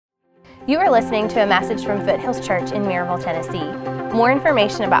You are listening to a message from Foothills Church in Maryville, Tennessee. More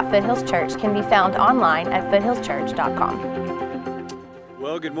information about Foothills Church can be found online at foothillschurch.com.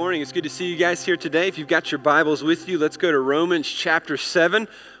 Well, good morning. It's good to see you guys here today. If you've got your Bibles with you, let's go to Romans chapter 7.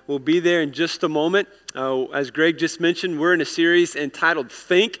 We'll be there in just a moment. As Greg just mentioned, we're in a series entitled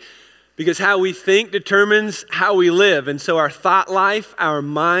Think, because how we think determines how we live. And so our thought life, our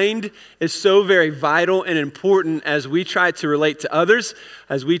mind is so very vital and important as we try to relate to others,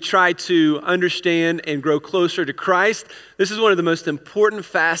 as we try to understand and grow closer to Christ. This is one of the most important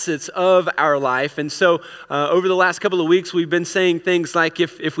facets of our life. And so over the last couple of weeks, we've been saying things like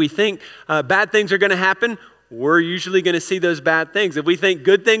if we think bad things are going to happen, we're usually going to see those bad things. If we think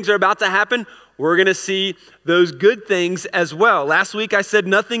good things are about to happen, we're going to see those good things as well. Last week I said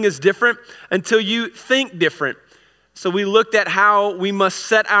nothing is different until you think different. So we looked at how we must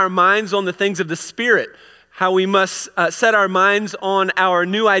set our minds on the things of the Spirit, how we must set our minds on our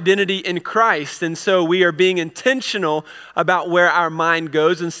new identity in Christ. And so we are being intentional about where our mind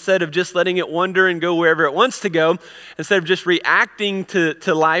goes instead of just letting it wander and go wherever it wants to go. Instead of just reacting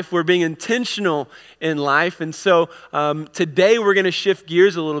to life, we're being intentional in life. And so today we're going to shift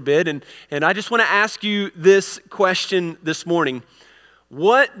gears a little bit. And I just want to ask you this question this morning.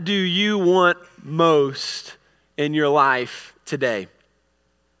 What do you want most in your life today?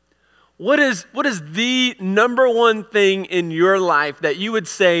 What is the number one thing in your life that you would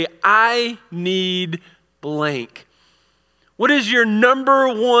say, I need blank? What is your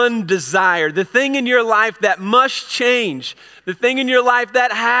number one desire? The thing in your life that must change. The thing in your life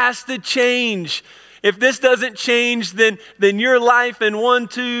that has to change. If this doesn't change, then your life in 1,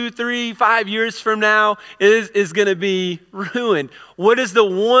 2, 3, 5 years from now is going to be ruined. What is the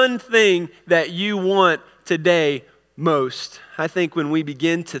one thing that you want today most? I think when we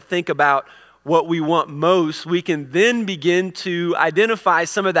begin to think about what we want most, we can then begin to identify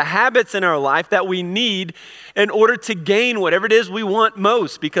some of the habits in our life that we need in order to gain whatever it is we want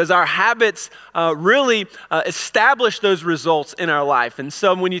most, because our habits really establish those results in our life. And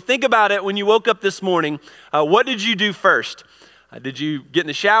so when you think about it, when you woke up this morning, what did you do first? Did you get in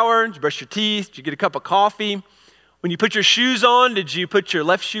the shower? Did you brush your teeth? Did you get a cup of coffee? When you put your shoes on, did you put your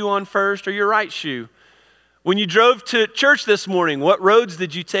left shoe on first or your right shoe? When you drove to church this morning, what roads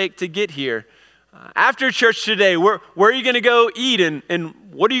did you take to get here? After church today, where are you going to go eat and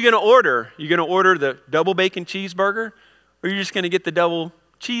what are you going to order? Are you going to order the double bacon cheeseburger, or are you just going to get the double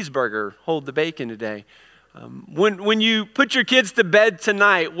cheeseburger, hold the bacon today? When you put your kids to bed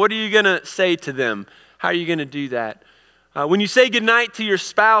tonight, what are you going to say to them? How are you going to do that? When you say goodnight to your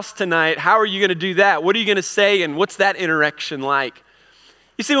spouse tonight, how are you going to do that? What are you going to say, and what's that interaction like?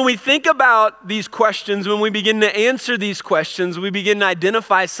 You see, when we think about these questions, when we begin to answer these questions, we begin to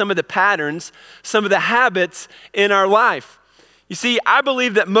identify some of the patterns, some of the habits in our life. You see, I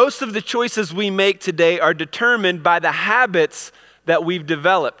believe that most of the choices we make today are determined by the habits that we've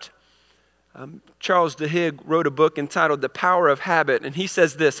developed. Charles Duhigg wrote a book entitled The Power of Habit, and he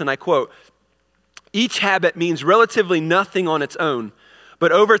says this, and I quote, "Each habit means relatively nothing on its own,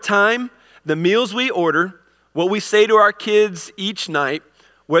 but over time, the meals we order, what we say to our kids each night,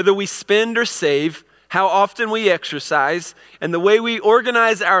 whether we spend or save, how often we exercise, and the way we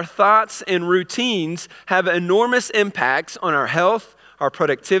organize our thoughts and routines have enormous impacts on our health, our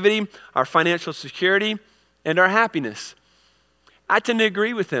productivity, our financial security, and our happiness." I tend to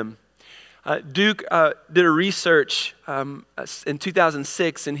agree with him. Duke did a research in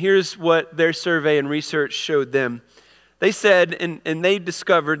 2006, and here's what their survey and research showed them. They said, and they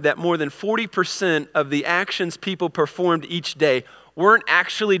discovered that more than 40% of the actions people performed each day weren't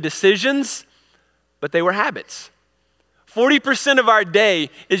actually decisions, but they were habits. 40% of our day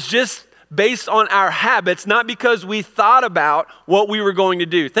is just based on our habits, not because we thought about what we were going to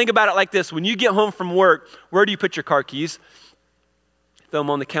do. Think about it like this. When you get home from work, where do you put your car keys? You throw them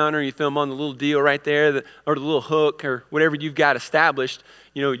on the counter, you throw them on the little deal right there, or the little hook, or whatever you've got established.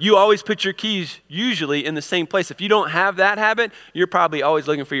 You know, you always put your keys usually in the same place. If you don't have that habit, you're probably always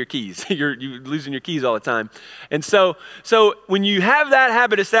looking for your keys. You're losing your keys all the time. And so when you have that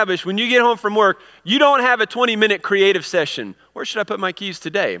habit established, when you get home from work, you don't have a 20-minute creative session. Where should I put my keys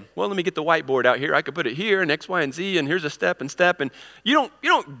today? Well, let me get the whiteboard out here. I could put it here, and X, Y, and Z, and here's a step. And you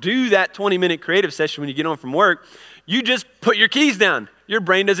don't do that 20-minute creative session when you get home from work. You just put your keys down. Your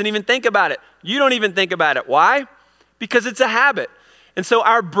brain doesn't even think about it. You don't even think about it. Why? Because it's a habit. And so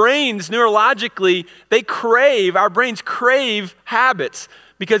our brains neurologically, our brains crave habits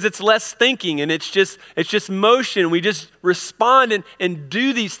because it's less thinking and it's just motion. We just respond and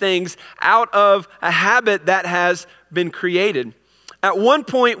do these things out of a habit that has been created. At one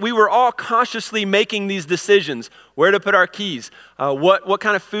point, we were all consciously making these decisions: where to put our keys, what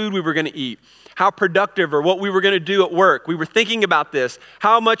kind of food we were going to eat, how productive or what we were going to do at work. We were thinking about this,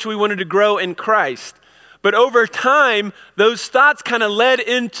 how much we wanted to grow in Christ. But over time, those thoughts kind of led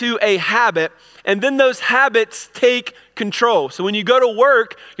into a habit, and then those habits take control. So when you go to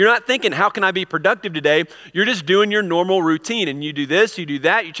work, you're not thinking, how can I be productive today? You're just doing your normal routine, and you do this, you do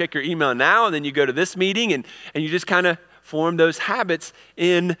that, you check your email now, and then you go to this meeting, and you just kind of form those habits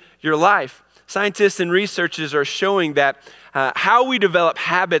in your life. Scientists and researchers are showing that how we develop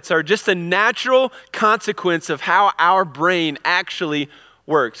habits are just a natural consequence of how our brain actually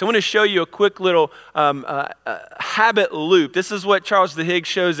works. I want to show you a quick little habit loop. This is what Charles Duhigg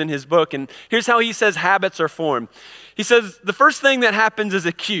shows in his book, and here's how he says habits are formed. He says the first thing that happens is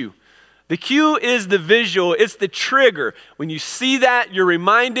a cue. The cue is the visual, it's the trigger. When you see that, you're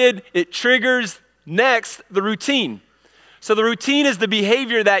reminded, it triggers next the routine. So the routine is the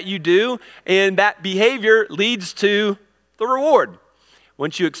behavior that you do, and that behavior leads to the reward.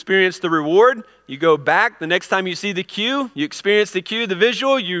 Once you experience the reward, you go back. The next time you see the cue, you experience the cue, the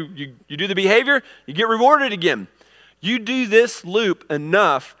visual, you do the behavior, you get rewarded again. You do this loop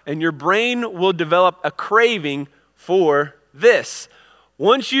enough, and your brain will develop a craving for this.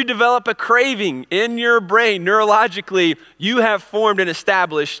 Once you develop a craving in your brain, neurologically, you have formed and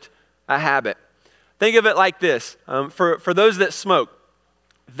established a habit. Think of it like this. For those that smoke,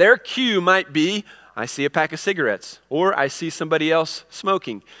 their cue might be, I see a pack of cigarettes, or I see somebody else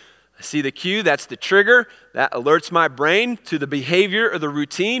smoking. I see the cue, that's the trigger, that alerts my brain to the behavior or the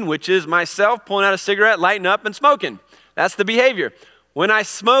routine, which is myself pulling out a cigarette, lighting up, and smoking. That's the behavior. When I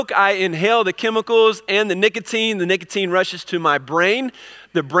smoke, I inhale the chemicals and the nicotine rushes to my brain.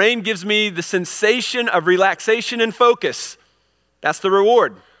 The brain gives me the sensation of relaxation and focus. That's the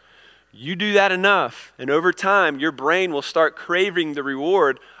reward. You do that enough, and over time, your brain will start craving the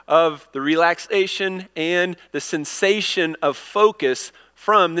reward of the relaxation and the sensation of focus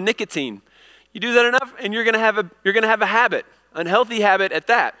from the nicotine. You do that enough, and you're going to have a habit, unhealthy habit at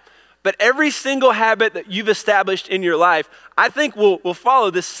that. But every single habit that you've established in your life, I think will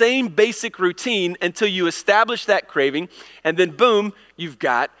follow the same basic routine until you establish that craving, and then boom, you've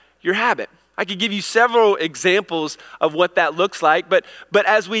got your habit. I could give you several examples of what that looks like, but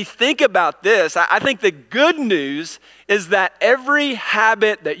as we think about this, I think the good news is that every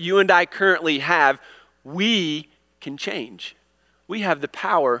habit that you and I currently have, we can change. We have the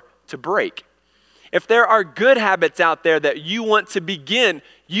power to break. If there are good habits out there that you want to begin,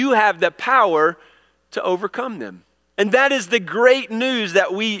 you have the power to overcome them. And that is the great news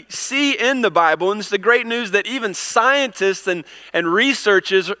that we see in the Bible, and it's the great news that even scientists and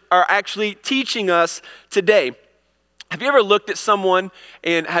researchers are actually teaching us today. Have you ever looked at someone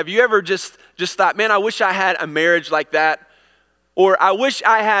and have you ever just thought, man, I wish I had a marriage like that? Or I wish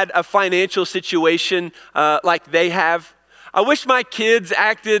I had a financial situation like they have? I wish my kids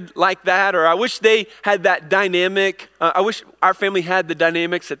acted like that, or I wish they had that dynamic. I wish our family had the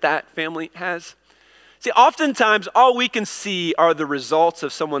dynamics that family has. See, oftentimes, all we can see are the results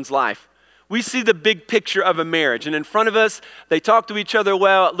of someone's life. We see the big picture of a marriage, and in front of us, they talk to each other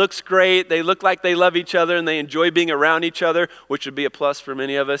well, it looks great, they look like they love each other, and they enjoy being around each other, which would be a plus for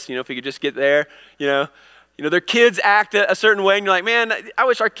many of us, if we could just get there, their kids act a certain way, and you're like, man, I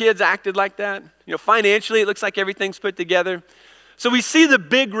wish our kids acted like that. Financially, it looks like everything's put together. So we see the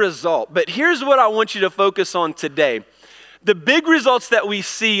big result, but here's what I want you to focus on today. The big results that we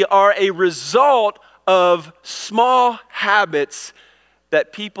see are a result of small habits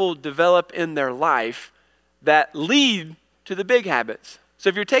that people develop in their life that lead to the big habits. So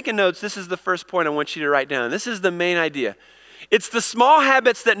if you're taking notes, this is the first point I want you to write down. This is the main idea. It's the small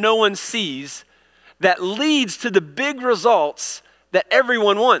habits that no one sees that leads to the big results that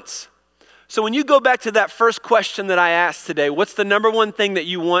everyone wants. So when you go back to that first question that I asked today, what's the number one thing that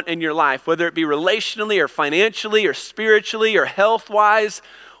you want in your life, whether it be relationally or financially or spiritually or health-wise?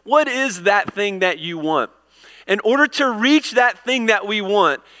 What is that thing that you want? In order to reach that thing that we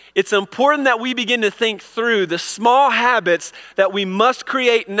want, it's important that we begin to think through the small habits that we must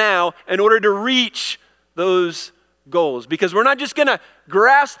create now in order to reach those goals. Because we're not just going to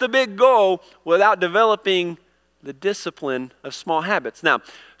grasp the big goal without developing the discipline of small habits. Now,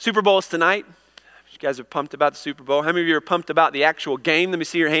 Super Bowl is tonight. You guys are pumped about the Super Bowl. How many of you are pumped about the actual game? Let me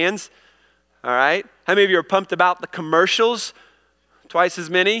see your hands. All right. How many of you are pumped about the commercials? Twice as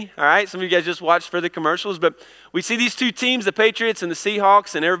many. All right. Some of you guys just watched for the commercials, but we see these two teams, the Patriots and the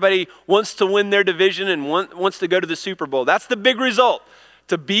Seahawks, and everybody wants to win their division and wants to go to the Super Bowl. That's the big result,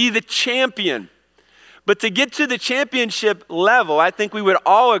 to be the champion. But to get to the championship level, I think we would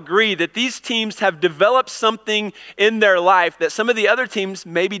all agree that these teams have developed something in their life that some of the other teams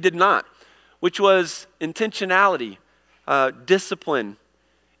maybe did not, which was intentionality, discipline.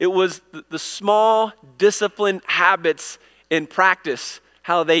 It was the small disciplined habits in practice,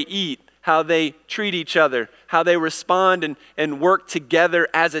 how they eat, how they treat each other, how they respond and work together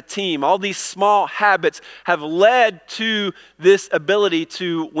as a team. All these small habits have led to this ability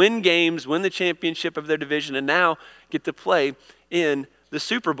to win games, win the championship of their division, and now get to play in the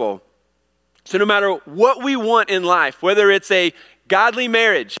Super Bowl. So no matter what we want in life, whether it's a godly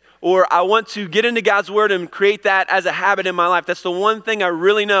marriage or I want to get into God's word and create that as a habit in my life, that's the one thing I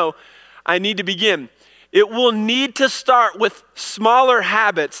really know I need to begin. It will need to start with smaller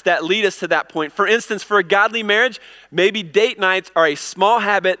habits that lead us to that point. For instance, for a godly marriage, maybe date nights are a small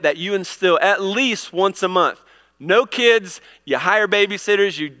habit that you instill at least once a month. No kids, you hire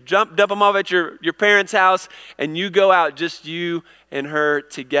babysitters, you dump them off at your parents' house, and you go out, just you and her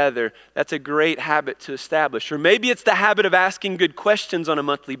together. That's a great habit to establish. Or maybe it's the habit of asking good questions on a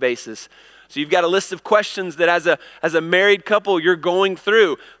monthly basis. So you've got a list of questions that as a married couple you're going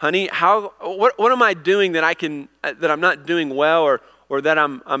through. Honey, what am I doing that I'm not doing well or that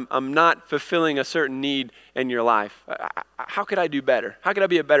I'm not fulfilling a certain need in your life? How could I do better? How could I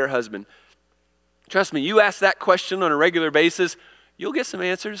be a better husband? Trust me, you ask that question on a regular basis, you'll get some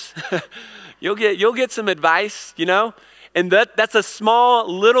answers. You'll get some advice, And that's a small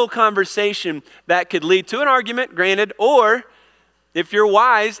little conversation that could lead to an argument, granted, or if you're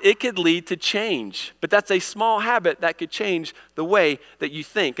wise, it could lead to change. But that's a small habit that could change the way that you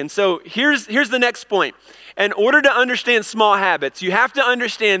think. And so here's the next point. In order to understand small habits, you have to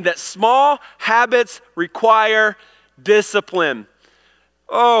understand that small habits require discipline.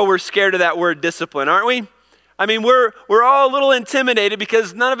 Oh, we're scared of that word discipline, aren't we? I mean, we're all a little intimidated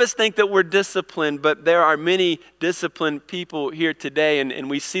because none of us think that we're disciplined, but there are many disciplined people here today, and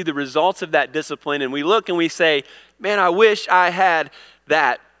we see the results of that discipline, and we look and we say, man, I wish I had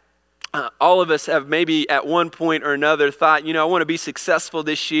that. All of us have maybe at one point or another thought, I want to be successful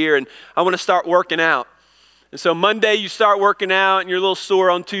this year, and I want to start working out. And so Monday you start working out and you're a little sore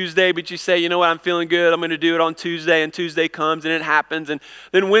on Tuesday, but you say, you know what, I'm feeling good. I'm going to do it on Tuesday. And Tuesday comes and it happens. And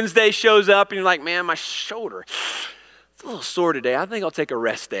then Wednesday shows up and you're like, man, my shoulder, it's a little sore today. I think I'll take a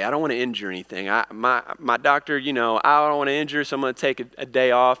rest day. I don't want to injure anything. My doctor, I don't want to injure, so I'm going to take a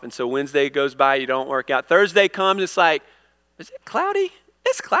day off. And so Wednesday goes by, you don't work out. Thursday comes, it's like, is it cloudy?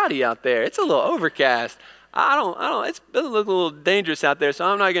 It's cloudy out there. It's a little overcast. It doesn't look a little dangerous out there, so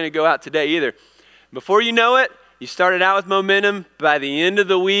I'm not going to go out today either. Before you know it, you started out with momentum. By the end of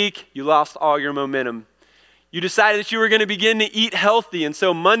the week, you lost all your momentum. You decided that you were going to begin to eat healthy, and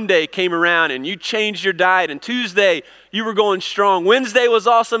so Monday came around and you changed your diet, and Tuesday you were going strong. Wednesday was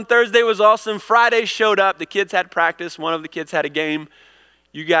awesome. Thursday was awesome. Friday showed up. The kids had practice. One of the kids had a game.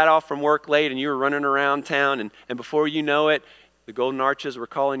 You got off from work late and you were running around town, and before you know it, the Golden Arches were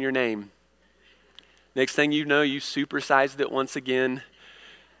calling your name. Next thing you know, you supersized it once again.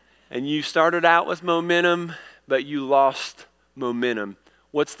 And you started out with momentum, but you lost momentum.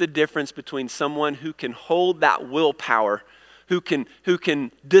 What's the difference between someone who can hold that willpower, who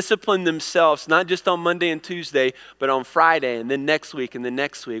can discipline themselves, not just on Monday and Tuesday, but on Friday and then next week and the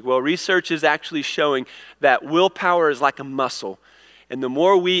next week? Well, research is actually showing that willpower is like a muscle. And the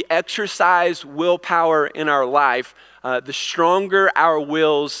more we exercise willpower in our life, the stronger our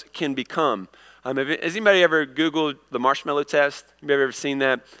wills can become. Has anybody ever Googled the marshmallow test? Anybody ever seen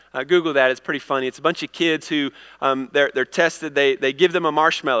that? Google that. It's pretty funny. It's a bunch of kids who, they're tested. They give them a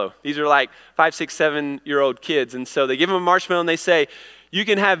marshmallow. These are like 5, 6, 7-year-old kids. And so they give them a marshmallow and they say, you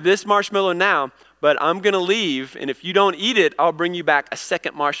can have this marshmallow now, but I'm going to leave. And if you don't eat it, I'll bring you back a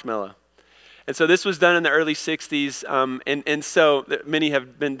second marshmallow. And so this was done in the early 60s, and so many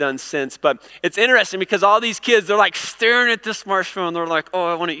have been done since. But it's interesting because all these kids, they're like staring at this marshmallow, and they're like, oh,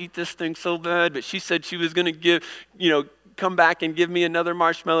 I want to eat this thing so bad. But she said she was going to come back and give me another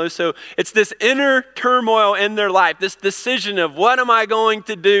marshmallow. So it's this inner turmoil in their life, this decision of what am I going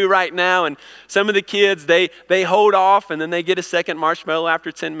to do right now? And some of the kids, they hold off, and then they get a second marshmallow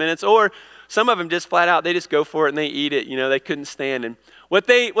after 10 minutes. Or some of them just flat out, they just go for it and they eat it. They couldn't stand it. What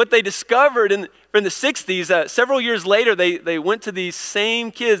they discovered in the 60s, several years later, they went to these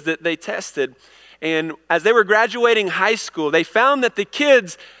same kids that they tested. And as they were graduating high school, they found that the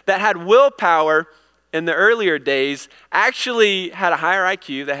kids that had willpower in the earlier days actually had a higher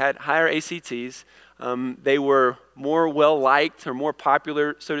IQ, they had higher ACTs. They were more well-liked or more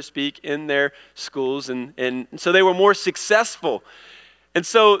popular, so to speak, in their schools. And so they were more successful. And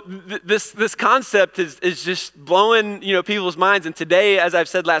so this concept is just blowing, people's minds. And today, as I've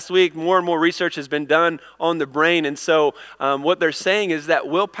said last week, more and more research has been done on the brain. And so what they're saying is that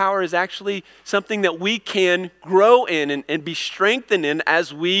willpower is actually something that we can grow in and be strengthened in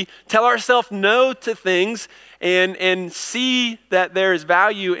as we tell ourselves no to things and see that there is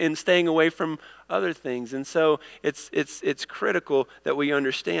value in staying away from other things. And so it's critical that we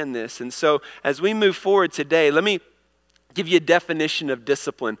understand this. And so as we move forward today, let me give you a definition of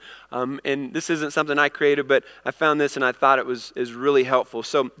discipline. And this isn't something I created, but I found this and I thought it is really helpful.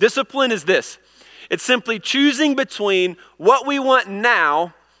 So discipline is this. It's simply choosing between what we want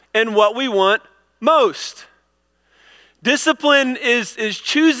now and what we want most. Discipline is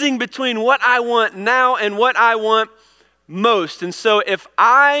choosing between what I want now and what I want most. And so if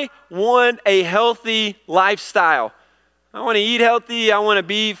I want a healthy lifestyle, I want to eat healthy, I want to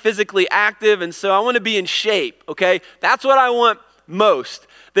be physically active, and so I want to be in shape, okay? That's what I want most.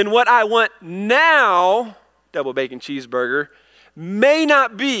 Then what I want now, double bacon cheeseburger, may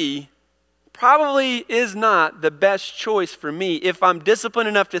not be, probably is not the best choice for me if I'm disciplined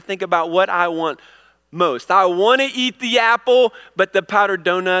enough to think about what I want most. I want to eat the apple, but the powdered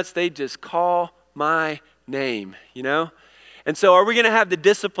donuts, they just call my name, And so are we going to have the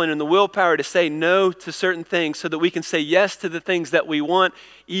discipline and the willpower to say no to certain things so that we can say yes to the things that we want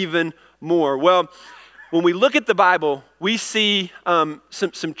even more? Well, when we look at the Bible, we see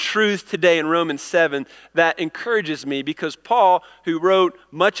some truth today in Romans 7 that encourages me because Paul, who wrote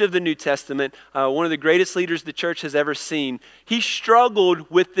much of the New Testament, one of the greatest leaders the church has ever seen, he struggled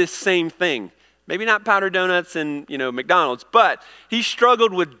with this same thing. Maybe not powdered donuts and, McDonald's, but he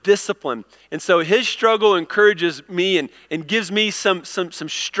struggled with discipline. And so his struggle encourages me and gives me some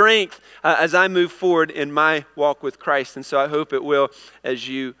strength as I move forward in my walk with Christ. And so I hope it will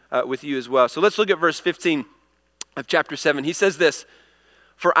with you as well. So let's look at verse 15 of chapter 7. He says this,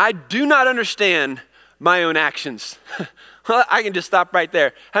 "For I do not understand my own actions." Well, I can just stop right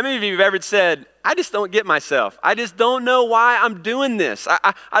there. How many of you have ever said, I just don't get myself. I just don't know why I'm doing this.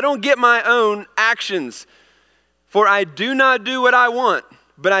 I don't get my own actions. "For I do not do what I want,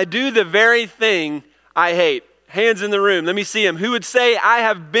 but I do the very thing I hate." Hands in the room. Let me see them. Who would say, I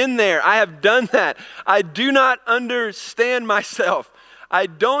have been there. I have done that. I do not understand myself. I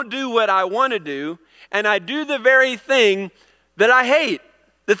don't do what I want to do, and I do the very thing that I hate.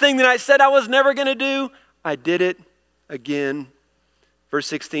 The thing that I said I was never going to do, I did it again. Verse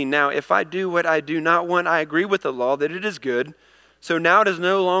 16, "Now if I do what I do not want, I agree with the law that it is good. So now it is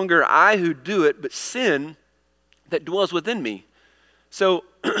no longer I who do it, but sin that dwells within me." So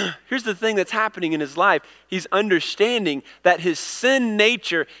here's the thing that's happening in his life. He's understanding that his sin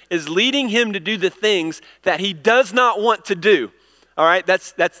nature is leading him to do the things that he does not want to do. All right,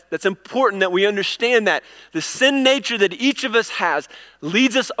 that's important that we understand that. The sin nature that each of us has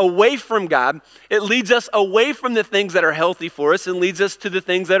leads us away from God. It leads us away from the things that are healthy for us and leads us to the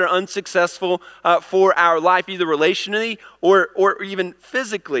things that are unsuccessful for our life, either relationally or even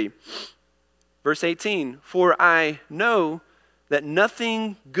physically. Verse 18, "For I know that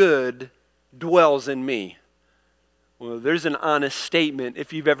nothing good dwells in me." Well, there's an honest statement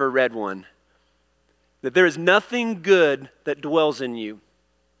if you've ever read one. That there is nothing good that dwells in you.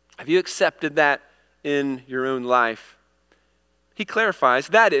 Have you accepted that in your own life? He clarifies,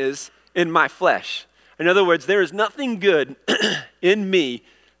 that is, in my flesh. In other words, there is nothing good in me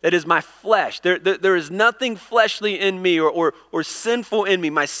that is my flesh. There is nothing fleshly in me or sinful in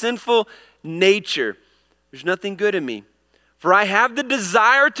me, my sinful nature. There's nothing good in me. "For I have the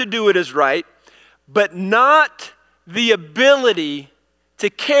desire to do what is right, but not the ability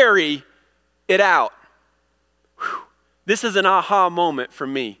to carry it out." This is an aha moment for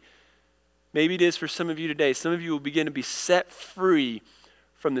me. Maybe it is for some of you today. Some of you will begin to be set free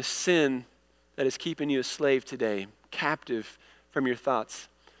from the sin that is keeping you a slave today, captive from your thoughts.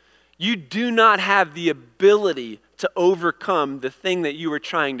 You do not have the ability to overcome the thing that you are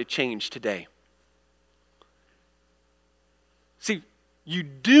trying to change today. See, you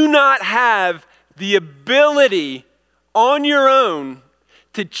do not have the ability on your own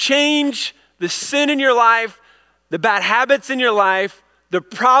to change the sin in your life, the bad habits in your life, the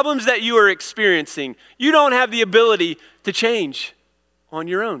problems that you are experiencing. You don't have the ability to change on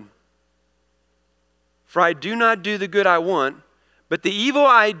your own. "For I do not do the good I want, but the evil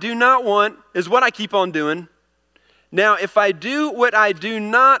I do not want is what I keep on doing. Now, if I do what I do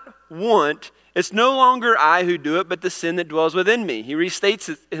not want, it's no longer I who do it, but the sin that dwells within me." He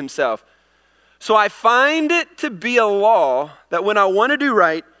restates himself. "So I find it to be a law that when I want to do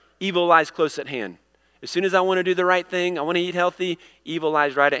right, evil lies close at hand." As soon as I want to do the right thing, I want to eat healthy, evil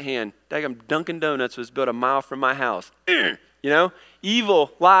lies right at hand. Daggum Dunkin' Donuts was built a mile from my house.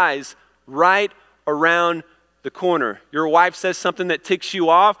 Evil lies right around the corner. Your wife says something that ticks you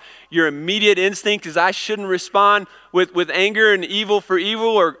off. Your immediate instinct is, I shouldn't respond with anger and evil for evil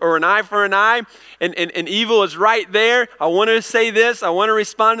or an eye for an eye. And evil is right there. I want to say this. I want to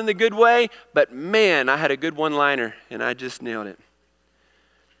respond in the good way. But man, I had a good one-liner and I just nailed it.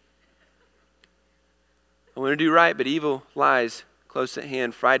 I want to do right, but evil lies close at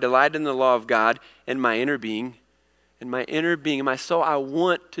hand. For I delight in the law of God and my inner being. In my soul, I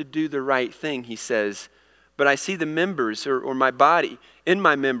want to do the right thing, he says. But I see the members or my body, in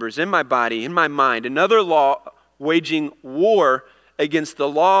my members, in my body, in my mind, another law waging war against the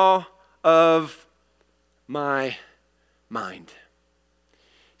law of my mind.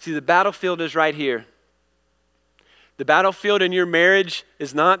 See, the battlefield is right here. The battlefield in your marriage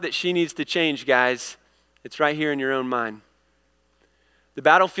is not that she needs to change, guys. It's right here in your own mind. The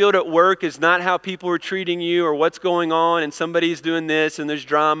battlefield at work is not how people are treating you or what's going on and somebody's doing this and there's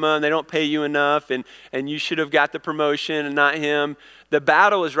drama and they don't pay you enough and you should have got the promotion and not him. The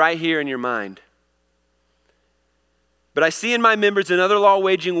battle is right here in your mind. But I see in my members another law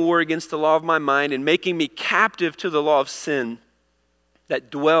waging war against the law of my mind and making me captive to the law of sin that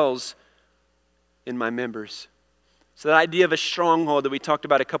dwells in my members. So that idea of a stronghold that we talked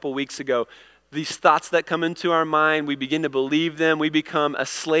about a couple weeks ago, these thoughts that come into our mind, we begin to believe them. We become a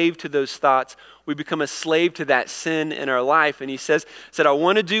slave to those thoughts. We become a slave to that sin in our life. And he said, I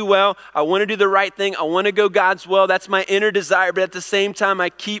want to do well. I want to do the right thing. I want to go God's will. That's my inner desire. But at the same time, I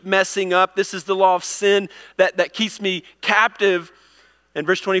keep messing up. This is the law of sin that keeps me captive. In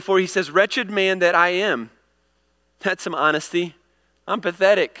verse 24, he says, wretched man that I am. That's some honesty. I'm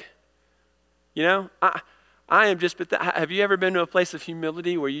pathetic. I am just pathetic. Have you ever been to a place of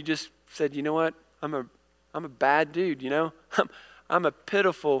humility where you just said, you know what, I'm a bad dude, I'm a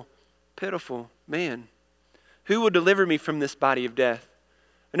pitiful man. Who will deliver me from this body of death?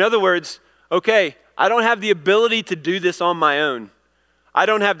 In other words, okay, I don't have the ability to do this on my own. I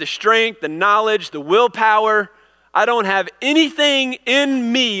don't have the strength, the knowledge, the willpower. I don't have anything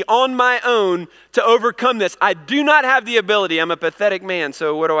in me on my own to overcome this. I do not have the ability. I'm a pathetic man,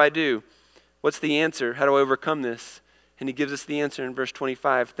 so what do I do? What's the answer? How do I overcome this? And he gives us the answer in verse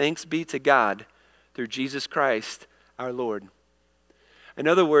 25. Thanks be to God through Jesus Christ our Lord. In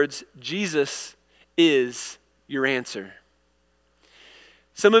other words, Jesus is your answer.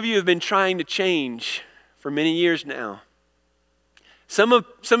 Some of you have been trying to change for many years now. Some of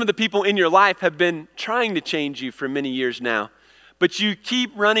the people in your life have been trying to change you for many years now. But you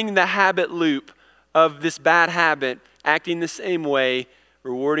keep running the habit loop of this bad habit, acting the same way,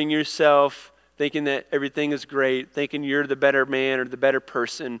 rewarding yourself, thinking that everything is great, thinking you're the better man or the better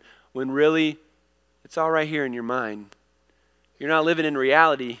person, when really, it's all right here in your mind. You're not living in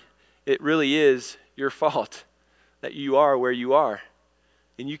reality. It really is your fault that you are where you are.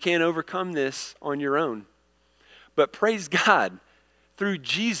 And you can't overcome this on your own. But praise God, through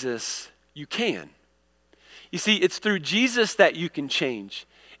Jesus, you can. You see, it's through Jesus that you can change.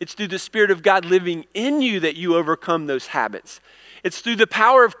 It's through the Spirit of God living in you that you overcome those habits. It's through the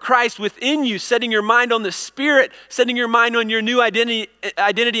power of Christ within you, setting your mind on the Spirit, setting your mind on your new identity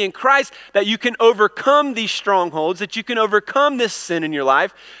in Christ, that you can overcome these strongholds, that you can overcome this sin in your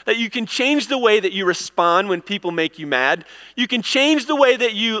life, that you can change the way that you respond when people make you mad. You can change the way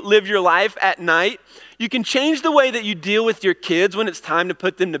that you live your life at night. You can change the way that you deal with your kids when it's time to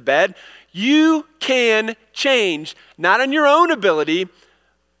put them to bed. You can change, not on your own ability,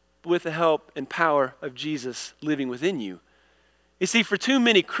 but with the help and power of Jesus living within you. You see, for too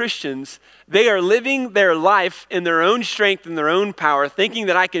many Christians, they are living their life in their own strength and their own power, thinking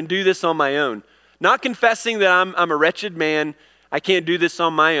that I can do this on my own. Not confessing that I'm a wretched man, I can't do this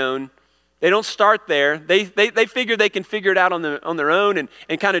on my own. They don't start there. They figure they can figure it out on their own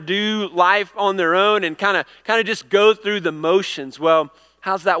and kind of do life on their own and kind of just go through the motions. Well,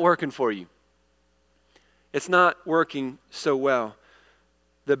 how's that working for you? It's not working so well.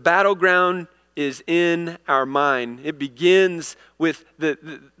 The battleground is in our mind. It begins with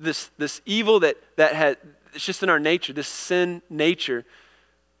this evil that it's just in our nature, this sin nature.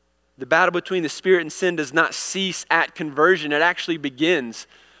 The battle between the Spirit and sin does not cease at conversion. It actually begins.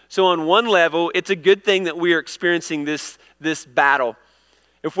 So on one level, it's a good thing that we are experiencing this battle.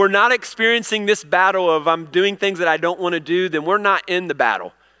 If we're not experiencing this battle of I'm doing things that I don't want to do, then we're not in the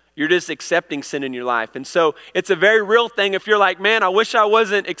battle. You're just accepting sin in your life. And so it's a very real thing if you're like, man, I wish I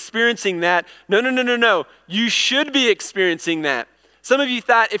wasn't experiencing that. No. You should be experiencing that. Some of you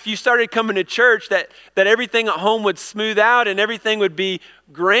thought if you started coming to church that everything at home would smooth out and everything would be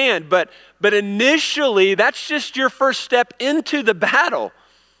grand. But initially, that's just your first step into the battle.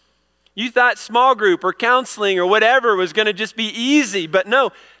 You thought small group or counseling or whatever was going to just be easy, but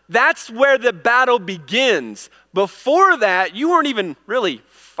no, that's where the battle begins. Before that, you weren't even really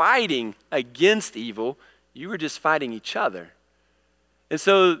fighting against evil. You were just fighting each other. And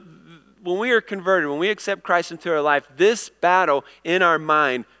so when we are converted, when we accept Christ into our life, this battle in our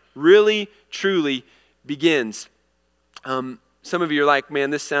mind really, truly begins. Some of you are like, man,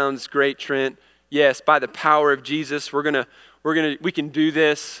 this sounds great, Trent. Yes, by the power of Jesus, we can do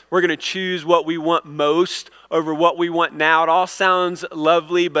this. We're going to choose what we want most over what we want now. It all sounds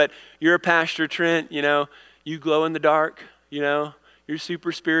lovely, but you're a pastor, Trent, you glow in the dark, you're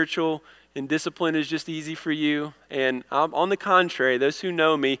super spiritual, and discipline is just easy for you. And on the contrary, those who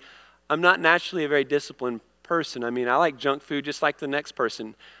know me, I'm not naturally a very disciplined person. I mean, I like junk food just like the next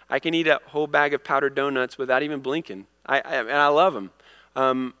person. I can eat a whole bag of powdered donuts without even blinking. And I love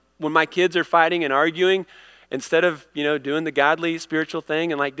them. When my kids are fighting and arguing, instead of, doing the godly spiritual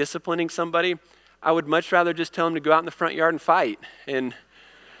thing and like disciplining somebody, I would much rather just tell them to go out in the front yard and fight. And,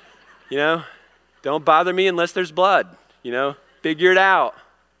 don't bother me unless there's blood, figure it out.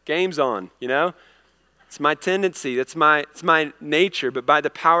 Game's on, It's my tendency. It's my nature. But by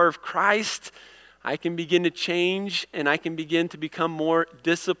the power of Christ, I can begin to change and I can begin to become more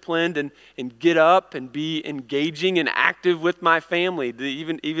disciplined and get up and be engaging and active with my family,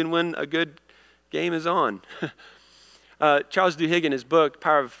 even when a good game is on. Charles Duhigg, in his book,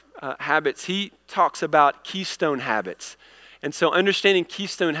 Power of Habits, he talks about keystone habits. And so understanding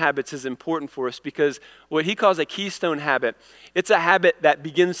keystone habits is important for us because what he calls a keystone habit, it's a habit that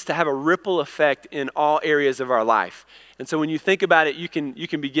begins to have a ripple effect in all areas of our life. And so when you think about it, you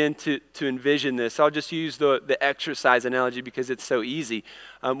can begin to envision this. I'll just use the exercise analogy because it's so easy.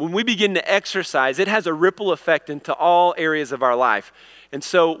 When we begin to exercise, it has a ripple effect into all areas of our life. And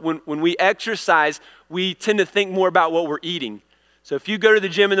so when we exercise, we tend to think more about what we're eating. So if you go to the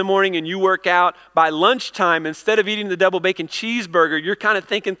gym in the morning and you work out, by lunchtime, instead of eating the double bacon cheeseburger, you're kind of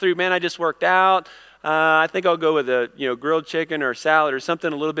thinking through, man, I just worked out. I think I'll go with a grilled chicken or salad or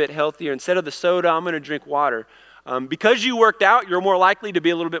something a little bit healthier. Instead of the soda, I'm going to drink water. Because you worked out, you're more likely to be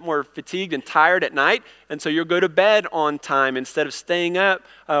a little bit more fatigued and tired at night, and so you'll go to bed on time instead of staying up,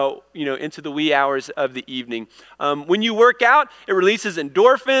 into the wee hours of the evening. When you work out, it releases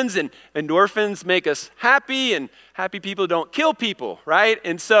endorphins, and endorphins make us happy, and happy people don't kill people, right?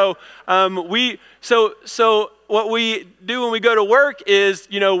 And so what we do when we go to work is,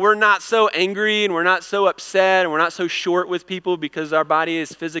 we're not so angry and we're not so upset and we're not so short with people because our body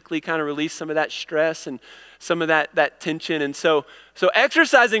has physically kind of released some of that stress and some of that tension. And so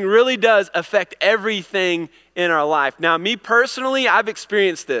exercising really does affect everything in our life. Now, me personally, I've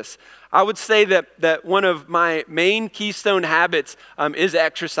experienced this. I would say that one of my main keystone habits is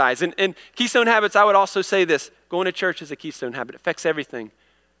exercise. And keystone habits, I would also say this. Going to church is a keystone habit. It affects everything.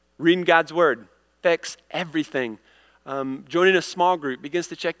 Reading God's word affects everything. Joining a small group begins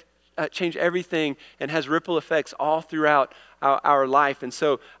to change everything and has ripple effects all throughout our life. And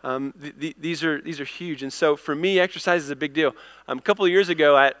so these are huge. And so for me, exercise is a big deal. A couple of years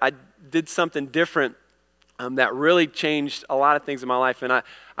ago, I did something different that really changed a lot of things in my life. And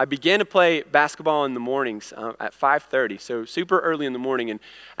I began to play basketball in the mornings at 5:30, so super early in the morning. And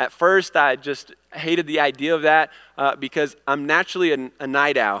at first, I just hated the idea of that because I'm naturally a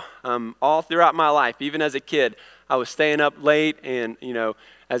night owl. All throughout my life, even as a kid, I was staying up late and,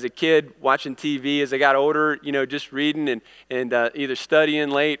 as a kid watching TV. As I got older, just reading and either studying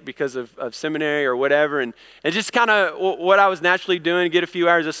late because of seminary or whatever. And just kind of what I was naturally doing, get a few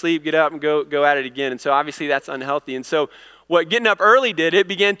hours of sleep, get up and go at it again. And so obviously that's unhealthy. And so what getting up early did, it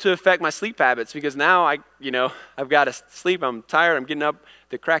began to affect my sleep habits because now I've got to sleep. I'm tired. I'm getting up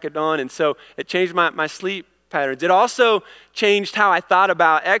the crack of dawn. And so it changed my sleep patterns. It also changed how I thought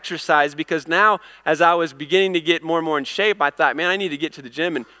about exercise because now as I was beginning to get more and more in shape, I thought, man, I need to get to the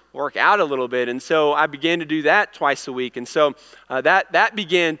gym and work out a little bit. And so I began to do that twice a week. And so that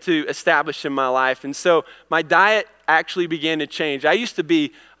began to establish in my life. And so my diet actually began to change. I used to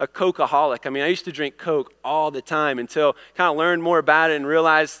be a Coke-aholic. I mean, I used to drink Coke all the time until kind of learned more about it and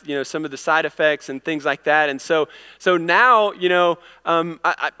realized, some of the side effects and things like that. And so now,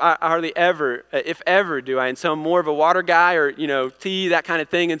 I hardly ever, if ever, do I. And so I'm more of a water guy or, tea, that kind of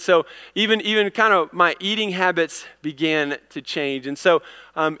thing. And so even kind of my eating habits began to change. And so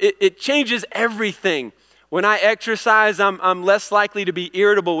it changes everything. When I exercise, I'm less likely to be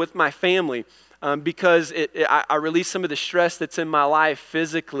irritable with my family. because I release some of the stress that's in my life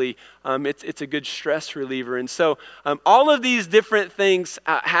physically. It's a good stress reliever. And so all of these different things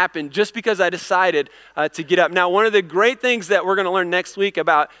happen just because I decided to get up. Now, one of the great things that we're going to learn next week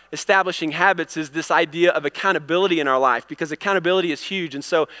about establishing habits is this idea of accountability in our life, because accountability is huge. And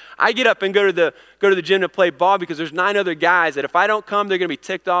so I get up and go to the gym to play ball because there's 9 other guys that if I don't come, they're going to be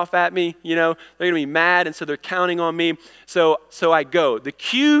ticked off at me. They're going to be mad, and so they're counting on me. So I go. The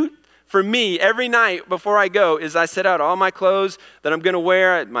cue for me, every night before I go, is I set out all my clothes that I'm going to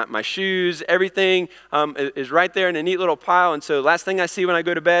wear, my shoes, everything is right there in a neat little pile. And so last thing I see when I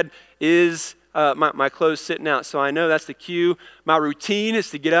go to bed is my clothes sitting out. So I know that's the cue. My routine is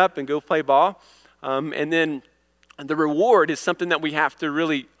to get up and go play ball. And then the reward is something that we have to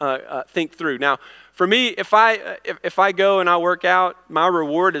really think through. Now, for me, if I go and I work out, my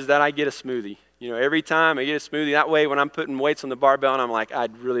reward is that I get a smoothie. Every time I get a smoothie, that way when I'm putting weights on the barbell and I'm like, I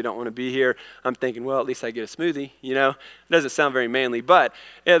really don't want to be here, I'm thinking, well, at least I get a smoothie, It doesn't sound very manly, but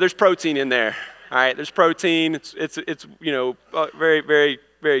yeah, there's protein in there, all right? There's protein. It's very, very,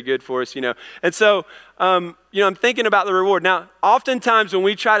 very good for us, And so, I'm thinking about the reward. Now, oftentimes when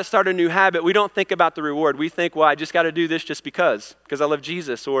we try to start a new habit, we don't think about the reward. We think, well, I just got to do this just because I love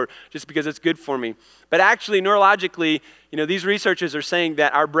Jesus, or just because it's good for me. But actually, neurologically, these researchers are saying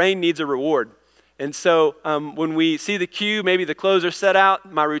that our brain needs a reward. And so when we see the cue, maybe the clothes are set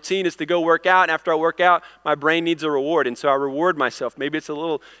out, my routine is to go work out. And after I work out, my brain needs a reward. And so I reward myself. Maybe it's a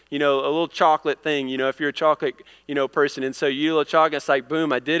little chocolate thing, if you're a chocolate, person. And so you eat a little chocolate, it's like,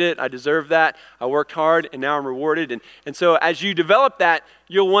 boom, I did it. I deserve that. I worked hard, and now I'm rewarded. And so as you develop that,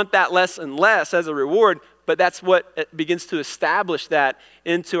 you'll want that less and less as a reward. But that's what begins to establish that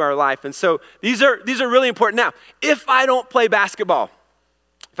into our life. And so these are really important. Now, if I don't play basketball,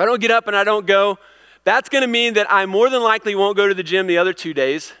 if I don't get up and I don't go, that's going to mean that I more than likely won't go to the gym the other 2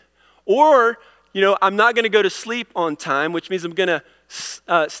 days. Or, I'm not going to go to sleep on time, which means I'm going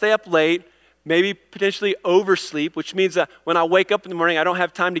to stay up late, maybe potentially oversleep, which means that when I wake up in the morning, I don't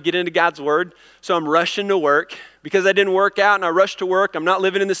have time to get into God's word. So I'm rushing to work. Because I didn't work out and I rushed to work, I'm not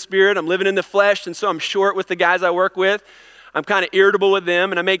living in the spirit, I'm living in the flesh, and so I'm short with the guys I work with. I'm kind of irritable with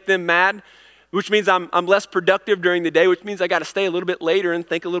them, and I make them mad, which means I'm less productive during the day, which means I got to stay a little bit later and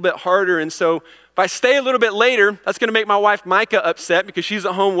think a little bit harder. And so if I stay a little bit later, that's going to make my wife Micah upset because she's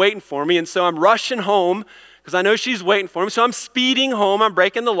at home waiting for me. And so I'm rushing home because I know she's waiting for me. So I'm speeding home. I'm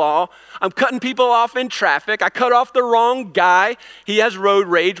breaking the law. I'm cutting people off in traffic. I cut off the wrong guy. He has road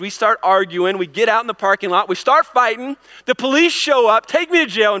rage. We start arguing. We get out in the parking lot. We start fighting. The police show up, take me to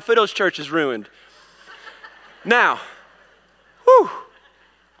jail, and Foothills Church is ruined. Now,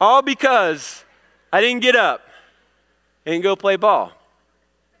 all because I didn't get up and go play ball.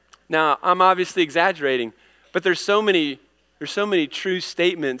 Now, I'm obviously exaggerating, but there's so many true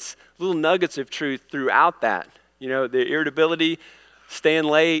statements, little nuggets of truth throughout that. The irritability, staying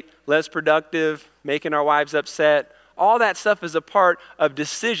late, less productive, making our wives upset. All that stuff is a part of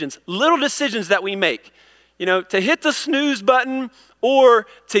decisions, little decisions that we make. To hit the snooze button or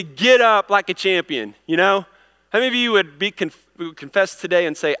to get up like a champion. How many of you would confess today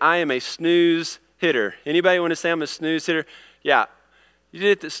and say, I am a snooze hitter? Anybody want to say I'm a snooze hitter? Yeah. You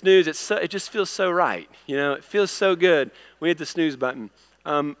did the snooze, it just feels so right. It feels so good when you hit the snooze button.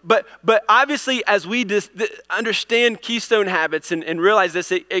 But obviously, as we understand Keystone habits and realize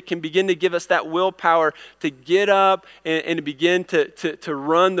this, it can begin to give us that willpower to get up and to begin to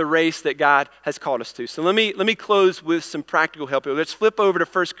run the race that God has called us to. So let me close with some practical help here. Let's flip over to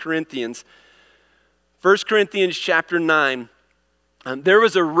 1 Corinthians. 1 Corinthians chapter 9. There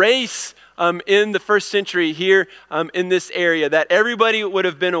was a race in the first century here in this area that everybody would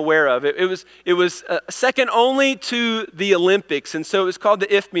have been aware of. It was second only to the Olympics, and so it was called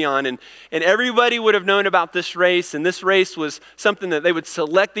the Isthmian, and everybody would have known about this race, and this race was something that they would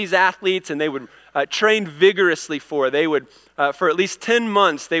select these athletes, and they would train vigorously for. They would, for at least 10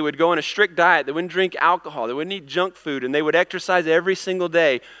 months, they would go on a strict diet. They wouldn't drink alcohol. They wouldn't eat junk food, and they would exercise every single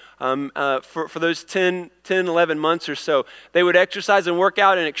day. For those 10, 11 months or so. They would exercise and work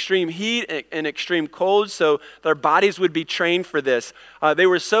out in extreme heat and extreme cold, so their bodies would be trained for this. They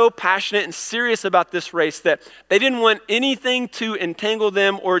were so passionate and serious about this race that they didn't want anything to entangle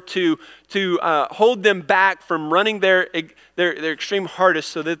them or to hold them back from running their extreme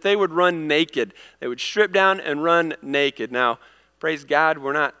hardest, so that they would run naked. They would strip down and run naked. Now, praise God,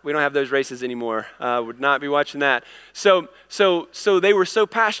 we don't have those races anymore. Would not be watching that. So they were so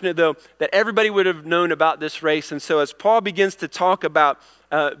passionate, though, that everybody would have known about this race. And so as Paul begins to talk about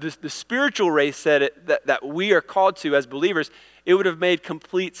the spiritual race that we are called to as believers, it would have made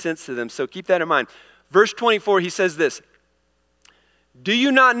complete sense to them. So keep that in mind. Verse 24, he says this: Do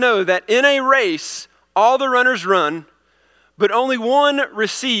you not know that in a race all the runners run, but only one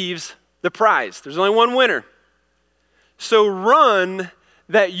receives the prize? There's only one winner. So run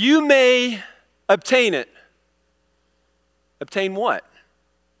that you may obtain it. Obtain what?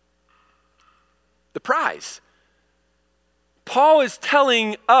 The prize. Paul is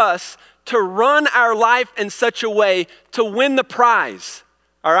telling us to run our life in such a way to win the prize.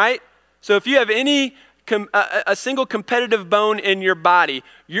 All right? So if you have a single competitive bone in your body,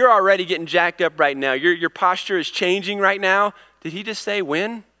 you're already getting jacked up right now. Your posture is changing right now. Did he just say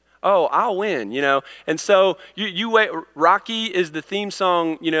win? Oh, I'll win, And so you wait. Rocky is the theme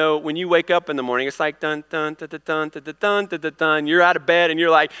song, when you wake up in the morning. It's like dun dun dun dun dun dun dun dun dun dun. You're out of bed and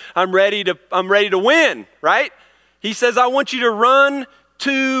you're like, I'm ready to win, right? He says, I want you to run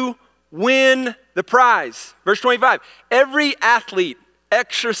to win the prize. Verse 25. Every athlete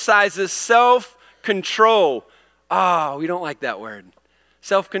exercises self-control. Oh, we don't like that word.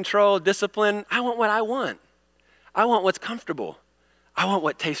 Self-control, discipline. I want what I want. I want what's comfortable. I want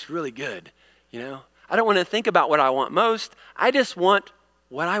what tastes really good, I don't want to think about what I want most. I just want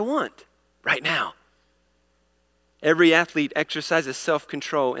what I want right now. Every athlete exercises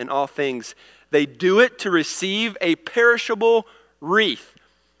self-control in all things. They do it to receive a perishable wreath.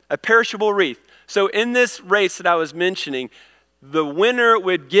 A perishable wreath. So in this race that I was mentioning, the winner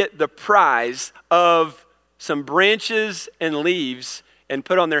would get the prize of some branches and leaves and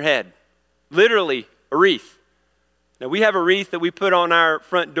put on their head. Literally, a wreath. Now, we have a wreath that we put on our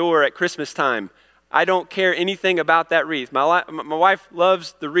front door at Christmas time. I don't care anything about that wreath. My wife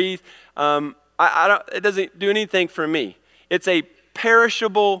loves the wreath. It doesn't do anything for me. It's a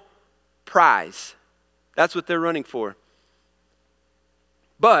perishable prize. That's what they're running for.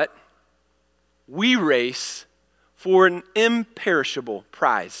 But we race for an imperishable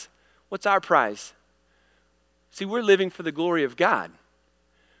prize. What's our prize? See, we're living for the glory of God.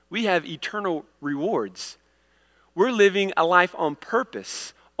 We have eternal rewards. We're living a life on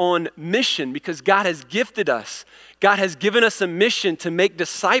purpose, on mission, because God has gifted us. God has given us a mission to make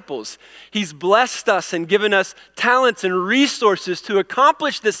disciples. He's blessed us and given us talents and resources to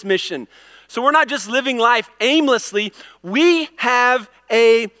accomplish this mission. So we're not just living life aimlessly. We have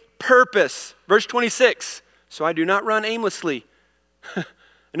a purpose. Verse 26, so I do not run aimlessly.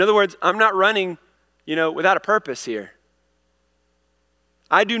 In other words, I'm not running, without a purpose here.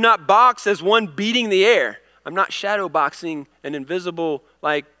 I do not box as one beating the air. I'm not shadow boxing an invisible,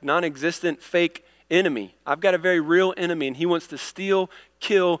 non-existent fake enemy. I've got a very real enemy, and he wants to steal,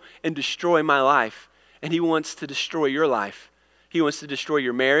 kill, and destroy my life. And he wants to destroy your life. He wants to destroy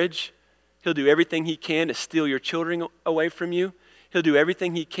your marriage. He'll do everything he can to steal your children away from you. He'll do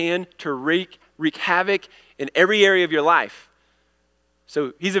everything he can to wreak havoc in every area of your life.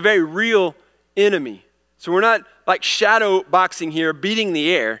 So he's a very real enemy. So we're not like shadow boxing here, beating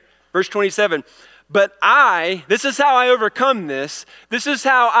the air. Verse 27, but this is how I overcome this. This is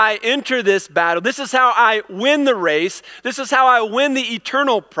how I enter this battle. This is how I win the race. This is how I win the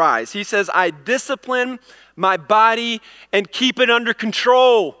eternal prize. He says, I discipline my body and keep it under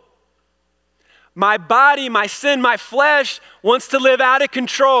control. My body, my sin, my flesh wants to live out of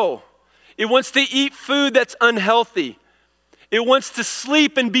control. It wants to eat food that's unhealthy. It wants to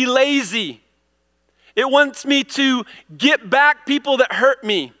sleep and be lazy. It wants me to get back people that hurt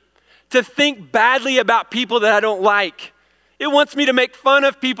me, to think badly about people that I don't like. It wants me to make fun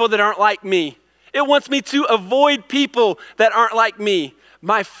of people that aren't like me. It wants me to avoid people that aren't like me.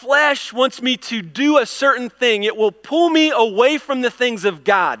 My flesh wants me to do a certain thing. It will pull me away from the things of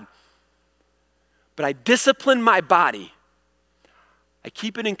God. But I discipline my body. I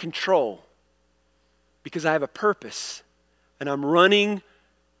keep it in control because I have a purpose, and I'm running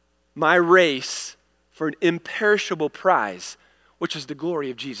my race for an imperishable prize, which is the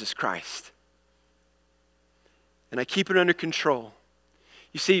glory of Jesus Christ. And I keep it under control.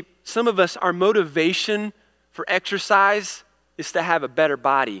 You see, some of us, our motivation for exercise is to have a better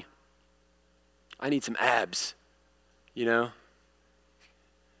body. I need some abs, It's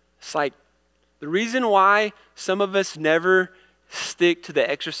like the reason why some of us never stick to the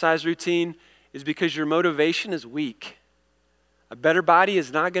exercise routine is because your motivation is weak. A better body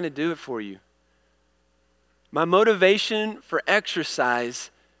is not going to do it for you. My motivation for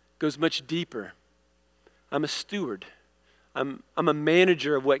exercise goes much deeper. I'm a steward. I'm a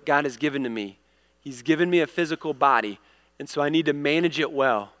manager of what God has given to me. He's given me a physical body, and so I need to manage it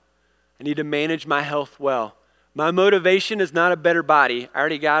well. I need to manage my health well. My motivation is not a better body. I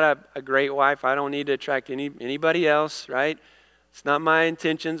already got a great wife. I don't need to attract anybody else, right? It's not my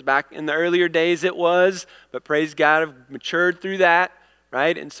intentions. Back in the earlier days it was, but praise God, I've matured through that,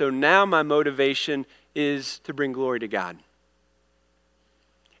 right? And so now my motivation is to bring glory to God.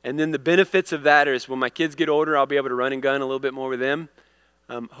 And then the benefits of that is when my kids get older, I'll be able to run and gun a little bit more with them.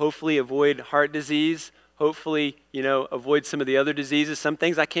 Hopefully avoid heart disease. Hopefully, avoid some of the other diseases. Some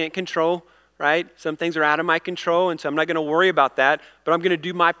things I can't control, right? Some things are out of my control, and so I'm not going to worry about that, but I'm going to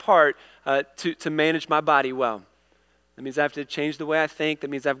do my part to manage my body well. That means I have to change the way I think. That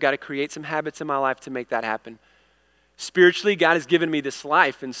means I've got to create some habits in my life to make that happen. Spiritually, God has given me this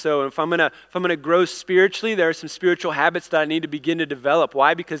life, and so if I'm gonna grow spiritually, there are some spiritual habits that I need to begin to develop.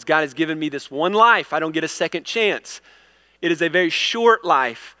 Why? Because God has given me this one life. I don't get a second chance. It is a very short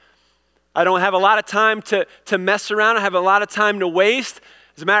life. I don't have a lot of time to mess around. I have a lot of time to waste.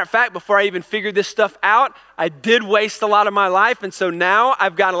 As a matter of fact, before I even figured this stuff out, I did waste a lot of my life, and so now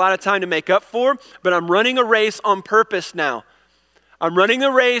I've got a lot of time to make up for, but I'm running a race on purpose now. I'm running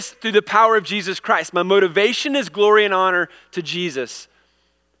the race through the power of Jesus Christ. My motivation is glory and honor to Jesus,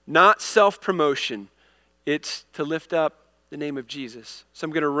 not self-promotion. It's to lift up the name of Jesus. So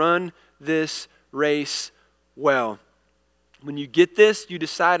I'm going to run this race well. When you get this, you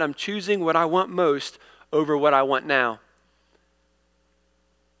decide I'm choosing what I want most over what I want now.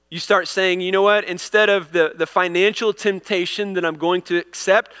 You start saying, you know what, instead of the financial temptation that I'm going to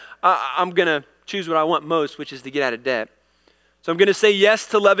accept, I'm going to choose what I want most, which is to get out of debt. So I'm going to say yes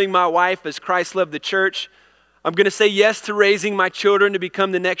to loving my wife as Christ loved the church. I'm going to say yes to raising my children to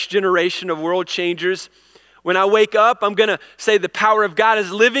become the next generation of world changers. When I wake up, I'm going to say the power of God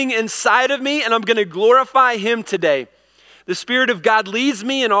is living inside of me, and I'm going to glorify Him today. The Spirit of God leads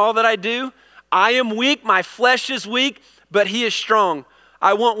me in all that I do. I am weak, my flesh is weak, but He is strong.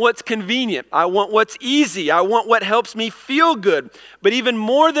 I want what's convenient. I want what's easy. I want what helps me feel good. But even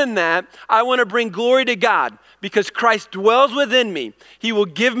more than that, I want to bring glory to God because Christ dwells within me. He will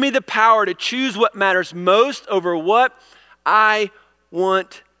give me the power to choose what matters most over what I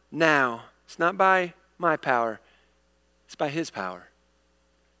want now. It's not by my power. It's by His power.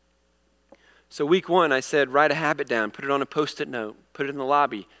 So week 1, I said, write a habit down. Put it on a Post-it note. Put it in the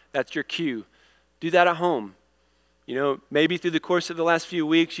lobby. That's your cue. Do that at home. Maybe through the course of the last few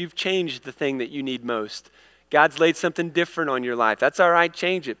weeks, you've changed the thing that you need most. God's laid something different on your life. That's all right,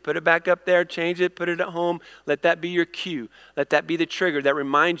 change it. Put it back up there, change it, put it at home. Let that be your cue. Let that be the trigger that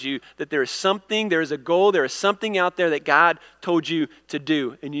reminds you that there is something, there is a goal, there is something out there that God told you to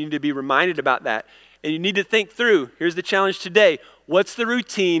do. And you need to be reminded about that. And you need to think through, here's the challenge today. What's the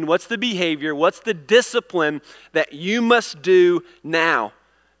routine? What's the behavior? What's the discipline that you must do now?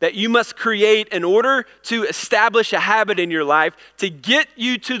 That you must create in order to establish a habit in your life to get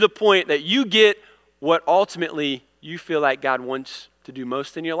you to the point that you get what ultimately you feel like God wants to do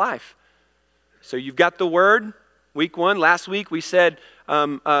most in your life. So you've got the Word, week 1. Last week we said,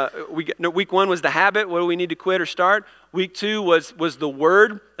 week 1 was the habit. What do we need to quit or start? Week 2 was the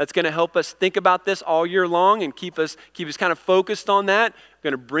Word. That's going to help us think about this all year long and keep us kind of focused on that.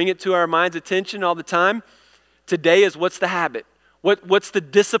 We're going to bring it to our mind's attention all the time. Today is what's the habit? What's the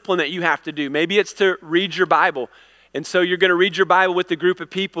discipline that you have to do? Maybe it's to read your Bible. And so you're going to read your Bible with a group of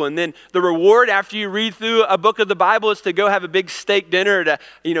people. And then the reward after you read through a book of the Bible is to go have a big steak dinner,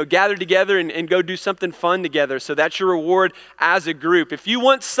 to gather together and go do something fun together. So that's your reward as a group. If you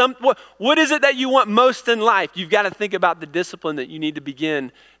want what is it that you want most in life? You've got to think about the discipline that you need to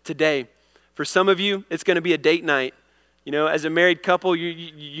begin today. For some of you, it's going to be a date night. As a married couple,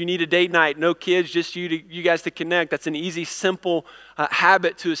 you need a date night. No kids, just you guys to connect. That's an easy, simple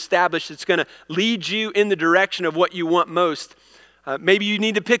habit to establish. It's going to lead you in the direction of what you want most. Maybe you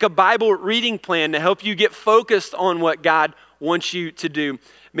need to pick a Bible reading plan to help you get focused on what God wants you to do.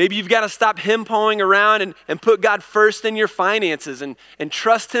 Maybe you've got to stop him-pawing around and put God first in your finances and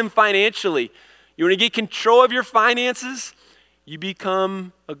trust Him financially. You want to get control of your finances? You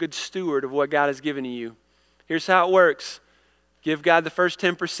become a good steward of what God has given you. Here's how it works. Give God the first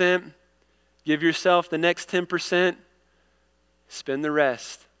 10%. Give yourself the next 10%. Spend the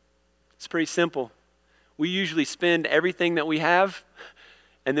rest. It's pretty simple. We usually spend everything that we have,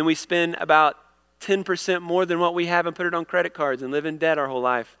 and then we spend about 10% more than what we have and put it on credit cards and live in debt our whole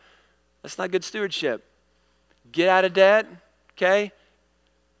life. That's not good stewardship. Get out of debt, okay?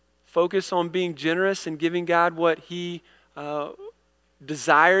 Focus on being generous and giving God what He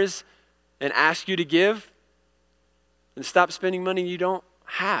desires and asks you to give. And stop spending money you don't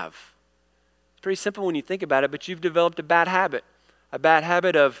have. It's pretty simple when you think about it, but you've developed a bad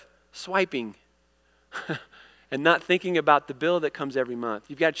habit of swiping and not thinking about the bill that comes every month.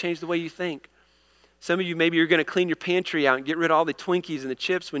 You've got to change the way you think. Some of you, maybe you're going to clean your pantry out and get rid of all the Twinkies and the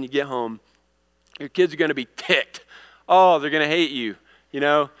chips when you get home. Your kids are going to be ticked. Oh, they're going to hate you,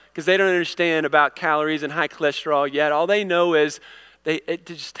 because they don't understand about calories and high cholesterol yet. All they know is it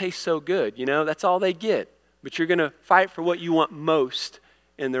just tastes so good, That's all they get. But you're going to fight for what you want most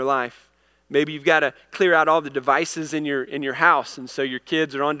in their life. Maybe you've got to clear out all the devices in your house, and so your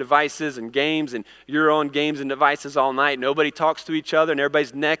kids are on devices and games, and you're on games and devices all night. Nobody talks to each other, and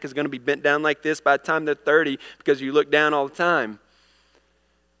everybody's neck is going to be bent down like this by the time they're 30 because you look down all the time.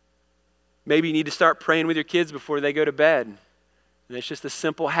 Maybe you need to start praying with your kids before they go to bed. And it's just a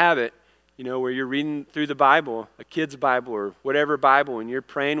simple habit, where you're reading through the Bible, a kid's Bible or whatever Bible, and you're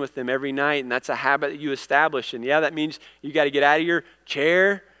praying with them every night, and that's a habit that you establish. And that means you got to get out of your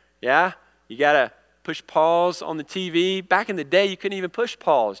chair, You got to push pause on the TV. Back in the day, you couldn't even push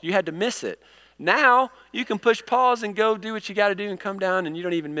pause. You had to miss it. Now, you can push pause and go do what you got to do and come down, and you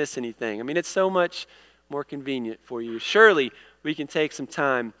don't even miss anything. It's so much more convenient for you. Surely, we can take some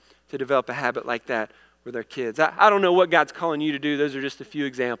time to develop a habit like that with our kids. I don't know what God's calling you to do. Those are just a few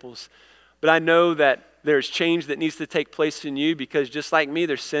examples. But I know that there's change that needs to take place in you because just like me,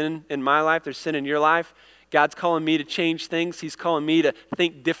 there's sin in my life, there's sin in your life. God's calling me to change things. He's calling me to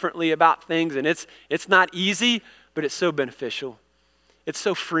think differently about things. And it's not easy, but it's so beneficial. It's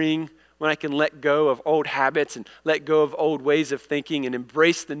so freeing when I can let go of old habits and let go of old ways of thinking and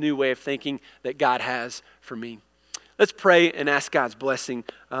embrace the new way of thinking that God has for me. Let's pray and ask God's blessing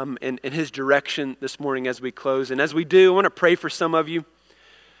and His direction this morning as we close. And as we do, I want to pray for some of you.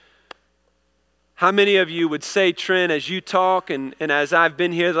 How many of you would say, Trent, as you talk and as I've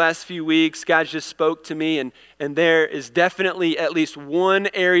been here the last few weeks, God just spoke to me and there is definitely at least one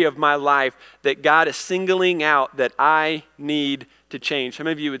area of my life that God is singling out that I need to change? How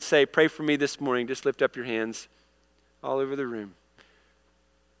many of you would say, pray for me this morning? Just lift up your hands all over the room.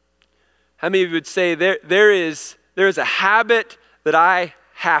 How many of you would say, there is a habit that I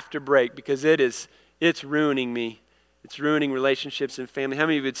have to break because it's ruining me. It's ruining relationships and family. How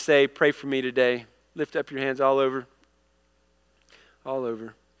many of you would say, pray for me today? Lift up your hands all over. All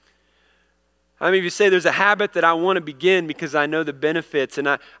over. How many of you say there's a habit that I want to begin because I know the benefits and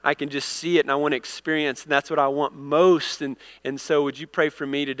I can just see it and I want to experience and that's what I want most. And so would you pray for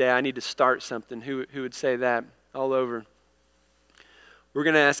me today? I need to start something. Who would say that? All over. We're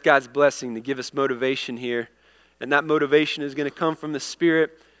going to ask God's blessing to give us motivation here. And that motivation is going to come from the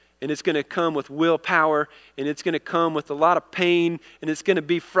Spirit. And it's going to come with willpower, and it's going to come with a lot of pain, and it's going to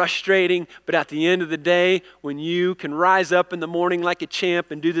be frustrating. But at the end of the day, when you can rise up in the morning like a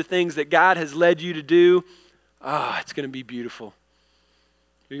champ and do the things that God has led you to do, it's going to be beautiful.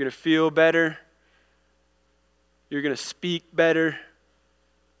 You're going to feel better. You're going to speak better.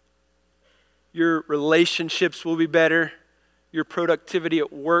 Your relationships will be better. Your productivity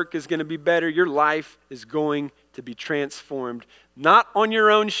at work is going to be better. Your life is going to be transformed. Not on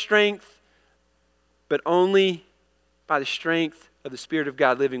your own strength, but only by the strength of the Spirit of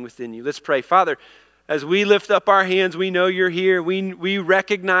God living within you. Let's pray. Father, as we lift up our hands, we know you're here. We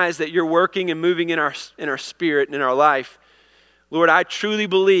recognize that you're working and moving in our spirit and in our life. Lord, I truly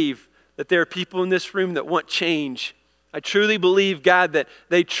believe that there are people in this room that want change. I truly believe, God, that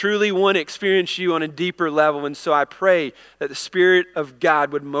they truly want to experience you on a deeper level. And so I pray that the Spirit of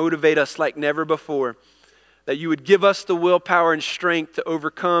God would motivate us like never before. That you would give us the willpower and strength to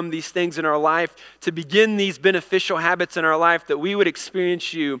overcome these things in our life, to begin these beneficial habits in our life, that we would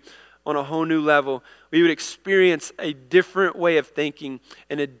experience you on a whole new level. We would experience a different way of thinking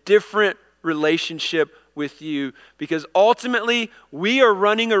and a different relationship with you. Because ultimately, we are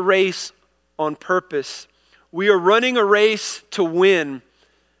running a race on purpose. We are running a race to win.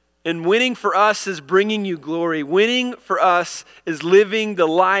 And winning for us is bringing you glory. Winning for us is living the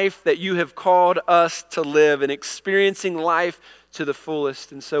life that you have called us to live and experiencing life to the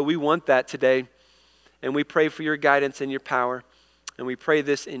fullest. And so we want that today. And we pray for your guidance and your power. And we pray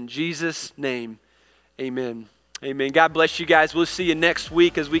this in Jesus' name. Amen. Amen. God bless you guys. We'll see you next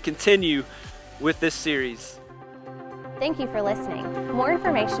week as we continue with this series. Thank you for listening. More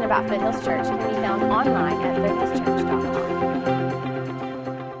information about Foothills Church can be found online at foothills